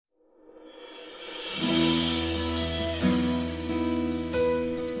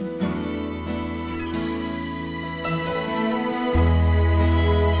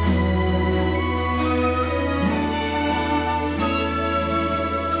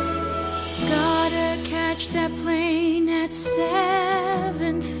catch that plane at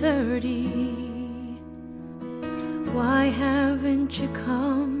 7:30. Why haven't you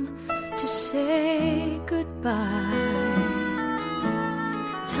come to say goodbye?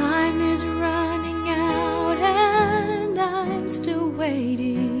 Time is running out and I'm still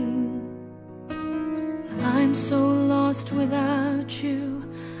waiting. I'm so lost without you,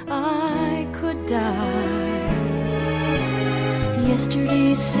 I could die.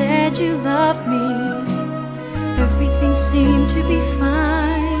 Yesterday said you loved me, everything seemed to be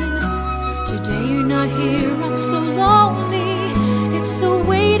fine. Today you're not here, I'm so lonely. It's the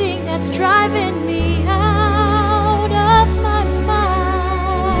waiting that's driving me out of my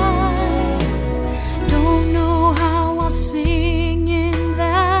mind. Don't know how I'll sing in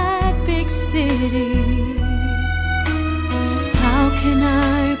that big city. How can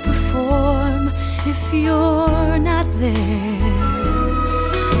I perform if you're not there?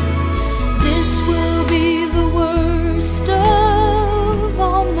 This will be the worst of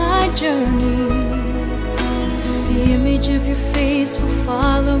all my journeys. The image of your face will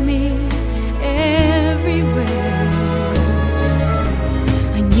follow me everywhere.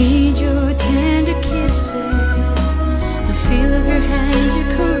 I need your tender kisses, the feel of your hands, your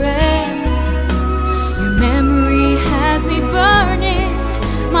caress. Your memory has me burning,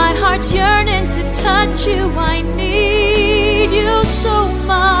 my heart's yearning to touch you. I need you so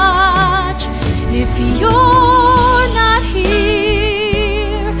much. If you're not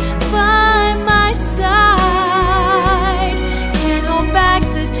here by my side, can't hold back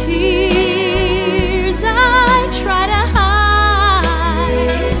the tears I try to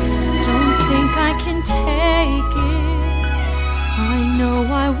hide. Don't think I can take it, I know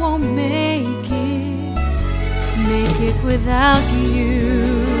I won't make it without you.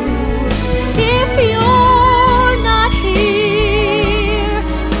 If you're not here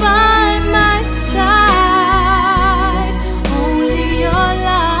by my side, only your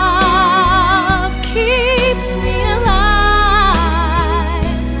love keeps me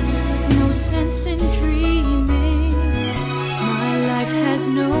alive. No sense in dreaming, my life has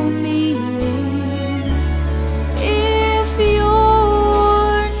no meaning if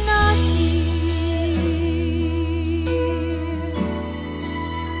you're not here.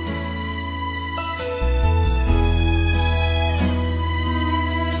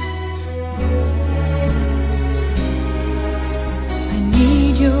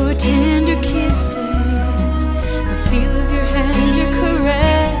 Your tender kisses, the feel of your hands, your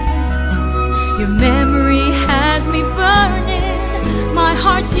caress. Your memory has me burning, my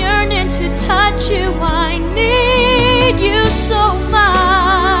heart's yearning to touch you. I need you so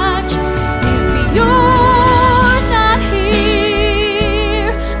much. If you're not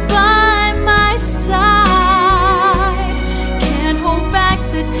here by my side, can't hold back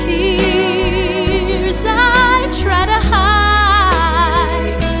the tears I try to hide.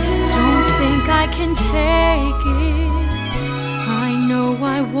 I can take it, I know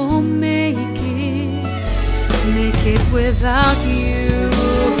I won't make it without you.